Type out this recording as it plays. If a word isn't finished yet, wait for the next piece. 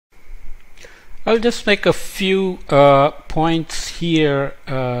I'll just make a few points here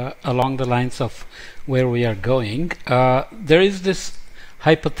along the lines of where we are going. There is this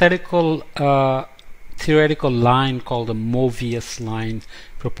hypothetical theoretical line called the Movius line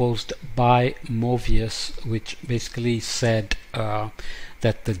proposed by Movius, which basically said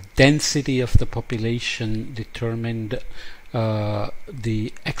that the density of the population determined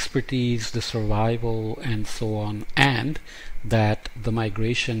the expertise, the survival, and so on, and that the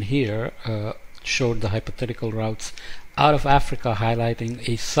migration here showed the hypothetical routes out of Africa, highlighting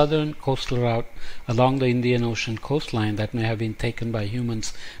a southern coastal route along the Indian Ocean coastline that may have been taken by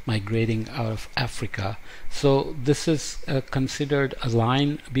humans migrating out of Africa. So this is considered a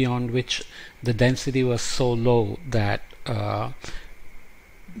line beyond which the density was so low that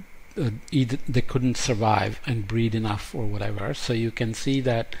either they couldn't survive and breed enough or whatever. So you can see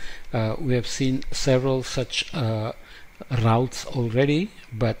that we have seen several such routes already,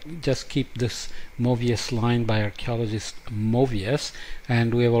 but just keep this Movius line by archaeologist Movius,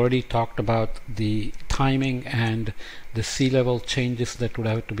 and we have already talked about the timing and the sea level changes that would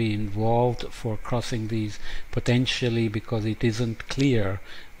have to be involved for crossing these potentially, because it isn't clear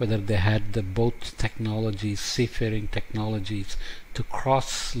whether they had the boat technologies, seafaring technologies to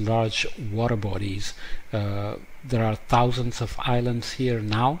cross large water bodies. There are thousands of islands here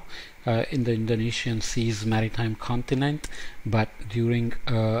now in the Indonesian seas maritime continent, but during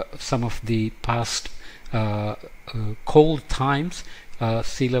some of the past cold times,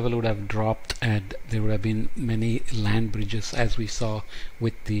 sea level would have dropped and there would have been many land bridges, as we saw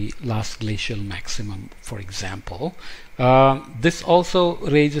with the last glacial maximum, for example. This also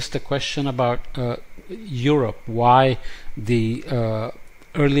raises the question about Europe, why the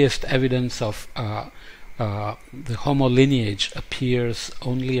earliest evidence of the Homo lineage appears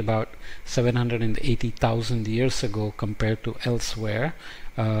only about 780,000 years ago compared to elsewhere,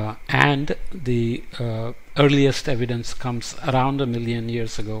 and the earliest evidence comes around 1,000,000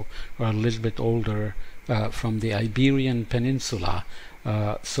 years ago or a little bit older from the Iberian Peninsula.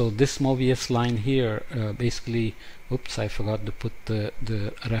 So this Movius line here basically, oops, I forgot to put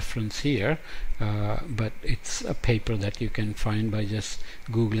the reference here, but it's a paper that you can find by just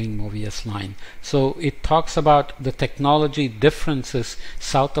googling Movius line. So it talks about the technology differences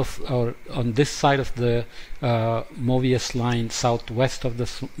south of, or on this side of the Movius line, southwest of the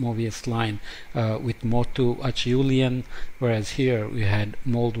Movius line, with Motu Acheulean, whereas here we had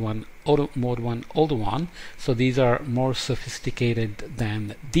Mode 1 Oldowan. So these are more sophisticated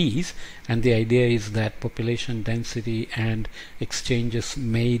than these, and the idea is that population density and exchanges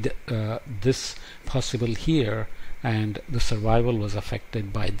made this possible here, and the survival was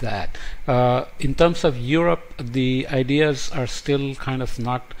affected by that. In terms of Europe, the ideas are still kind of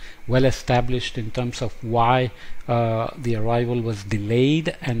not well established in terms of why the arrival was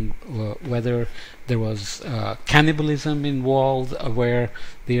delayed, and whether there was cannibalism involved, where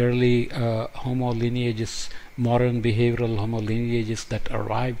the early Homo lineages, modern behavioral Homo lineages that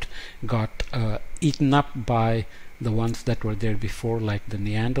arrived, got eaten up by the ones that were there before, like the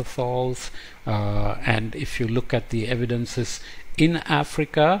Neanderthals. And if you look at the evidences in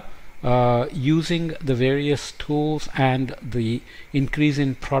Africa, using the various tools and the increase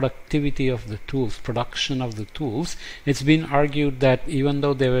in productivity of the tools, production of the tools, it's been argued that even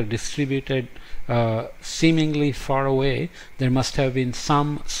though they were distributed seemingly far away, there must have been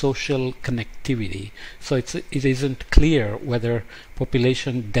some social connectivity. So it isn't clear whether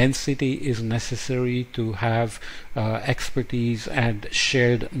population density is necessary to have expertise and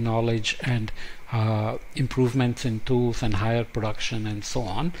shared knowledge and improvements in tools and higher production and so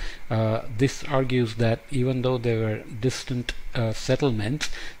on. This argues that even though there were distant settlements,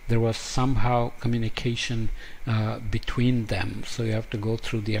 there was somehow communication between them. So you have to go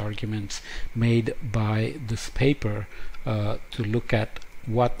through the arguments made by this paper to look at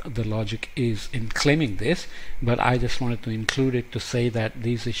what the logic is in claiming this, but I just wanted to include it to say that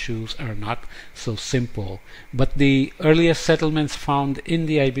these issues are not so simple. But the earliest settlements found in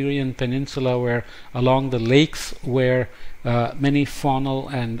the Iberian Peninsula were along the lakes, where many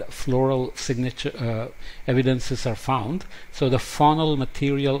faunal and floral signature evidences are found. So the faunal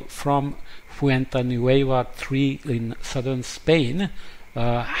material from Fuentanueva 3 in southern Spain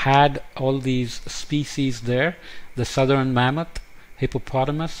had all these species there: the southern mammoth,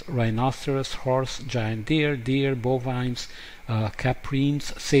 hippopotamus, rhinoceros, horse, giant deer, bovines,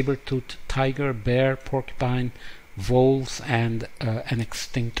 caprines, saber-toothed tiger, bear, porcupine, voles, and an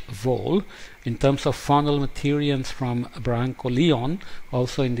extinct vole. In terms of faunal materials from Branco-Leon,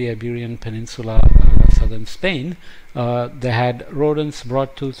 also in the Iberian Peninsula, southern Spain, they had rodents,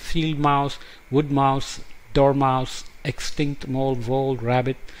 broad-toothed field mouse, wood mouse, dormouse, extinct mole, vole,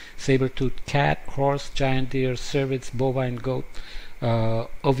 rabbit, saber-toothed cat, horse, giant deer, cervix, bovine goat,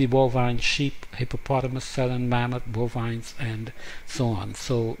 ovibovine, sheep, hippopotamus, ceylan mammoth, bovines, and so on.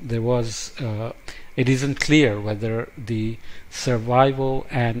 So there was, it isn't clear whether the survival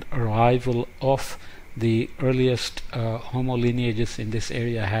and arrival of the earliest Homo lineages in this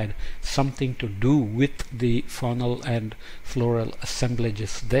area had something to do with the faunal and floral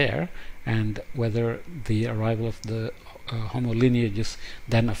assemblages there, and whether the arrival of the Homo lineages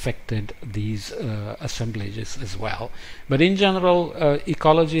then affected these assemblages as well. But in general,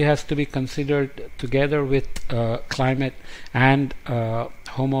 ecology has to be considered together with climate and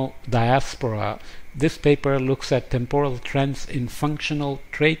Homo diaspora. This paper looks at temporal trends in functional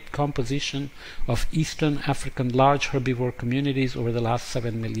trait composition of Eastern African large herbivore communities over the last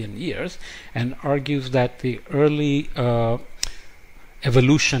 7 million years, and argues that the early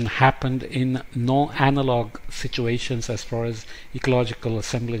evolution happened in no analog situations as far as ecological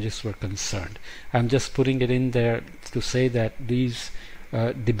assemblages were concerned. I'm just putting it in there to say that these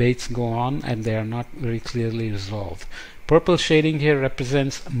debates go on and they are not very clearly resolved. Purple shading here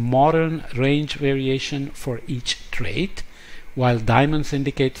represents modern range variation for each trait, while diamonds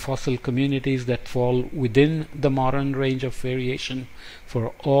indicate fossil communities that fall within the modern range of variation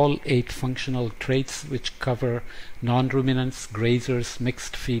for all 8 functional traits, which cover non-ruminants, grazers,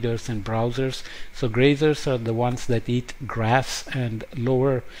 mixed feeders, and browsers. So grazers are the ones that eat grass and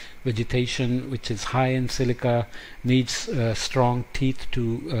lower vegetation, which is high in silica, needs strong teeth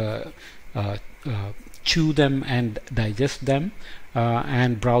to chew them and digest them.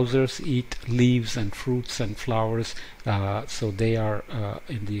 And browsers eat leaves and fruits and flowers, so they are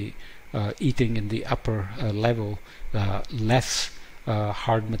in the eating in the upper level, less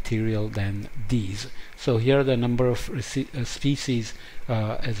hard material than these. So here are the number of species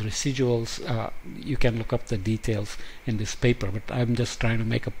as residuals. You can look up the details in this paper, but I'm just trying to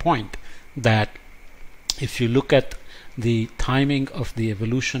make a point that if you look at the timing of the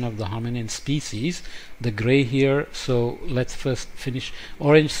evolution of the hominin species, the gray here, so let's first finish.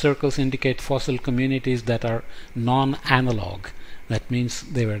 Orange circles indicate fossil communities that are non-analog. That means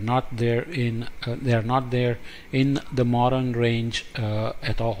they were not there in they are not there in the modern range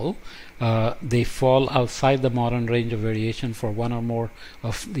at all. They fall outside the modern range of variation for one or more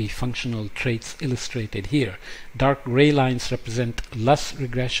of the functional traits illustrated here. Dark gray lines represent loess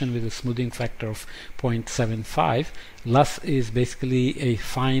regression with a smoothing factor of 0.75. Loess is basically a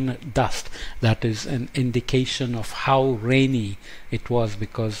fine dust. That is an indication of how rainy it was,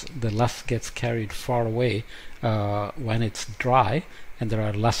 because the loess gets carried far away when it's dry, and there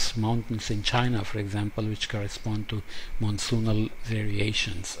are loess mountains in China, for example, which correspond to monsoonal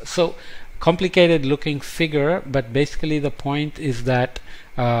variations. So complicated looking figure, but basically the point is that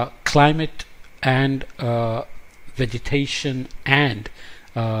climate and vegetation and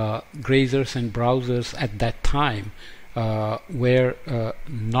grazers and browsers at that time were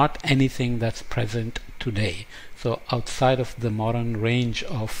not anything that's present today. So outside of the modern range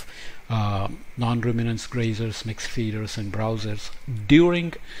of non-ruminants, grazers, mixed feeders, and browsers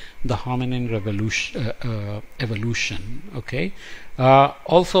during the hominin evolution. Okay.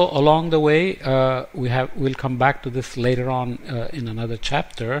 Also along the way, we'll come back to this later on in another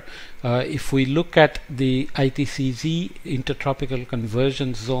chapter. If we look at the ITCZ, intertropical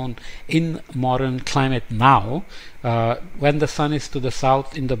convergence zone, in modern climate now, when the sun is to the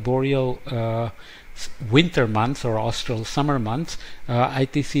south in the boreal winter months or austral summer months,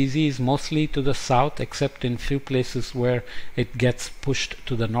 ITCZ is mostly to the south, except in few places where it gets pushed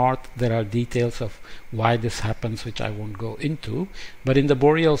to the north. There are details of why this happens, which I won't go into. But in the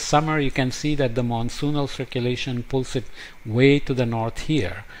boreal summer, you can see that the monsoonal circulation pulls it way to the north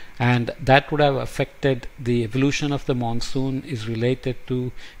here, and that would have affected the evolution of the monsoon. Is related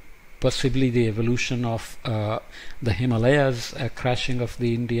to possibly the evolution of the Himalayas, crashing of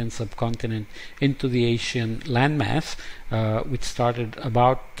the Indian subcontinent into the Asian landmass, which started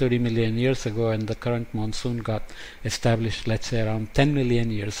about 30 million years ago, and the current monsoon got established, let's say, around 10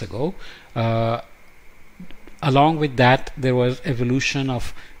 million years ago. Along with that, there was evolution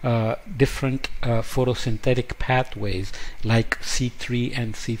of different photosynthetic pathways like C3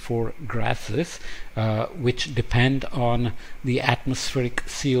 and C4 grasses, which depend on the atmospheric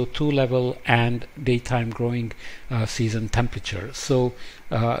CO2 level and daytime growing season temperature. So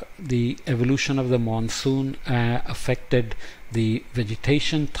the evolution of the monsoon affected the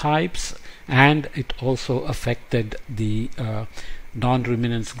vegetation types, and it also affected the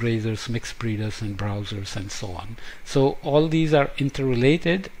non-ruminants, grazers, mixed breeders, and browsers, and so on. So all these are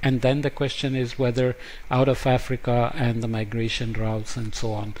interrelated, and then the question is whether out of Africa and the migration routes and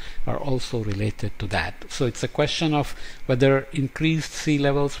so on are also related to that. So it's a question of whether increased sea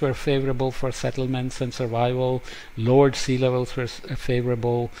levels were favorable for settlements and survival, lowered sea levels were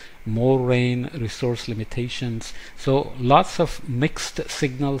favorable, more rain, resource limitations. So lots of mixed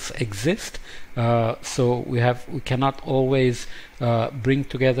signals exist. So we cannot always bring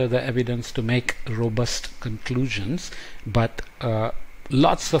together the evidence to make robust conclusions, but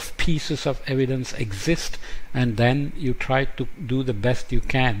lots of pieces of evidence exist, and then you try to do the best you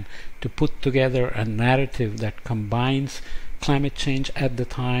can to put together a narrative that combines climate change at the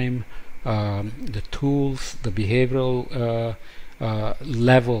time, the tools, the behavioral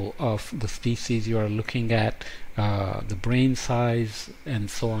level of the species you are looking at, the brain size, and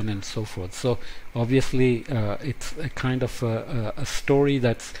so on and so forth. So obviously it's a kind of a story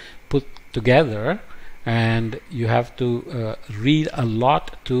that's put together, and you have to read a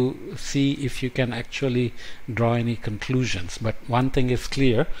lot to see if you can actually draw any conclusions. But one thing is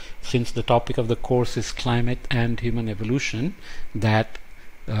clear, since the topic of the course is climate and human evolution, that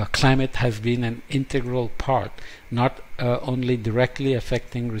climate has been an integral part, not only directly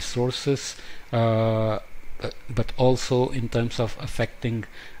affecting resources, but also in terms of affecting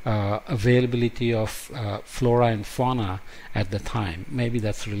availability of flora and fauna at the time. Maybe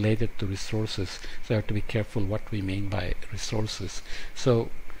that's related to resources, so you have to be careful what we mean by resources. So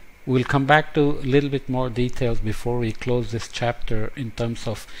we'll come back to a little bit more details before we close this chapter in terms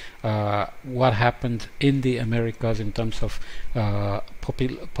of what happened in the Americas, in terms of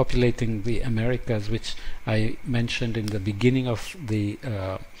populating the Americas, which I mentioned in the beginning of the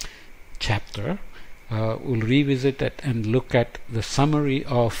chapter. We'll revisit it and look at the summary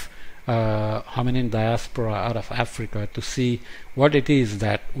of hominin diaspora out of Africa to see what it is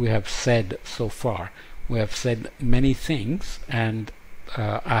that we have said so far. We have said many things, and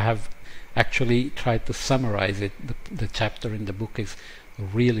I have actually tried to summarize it. The chapter in the book is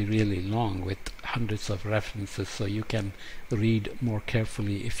really long with hundreds of references, so you can read more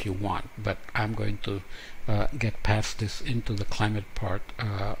carefully if you want, but I'm going to get past this into the climate part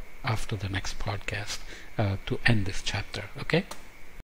after the next podcast to end this chapter. Okay?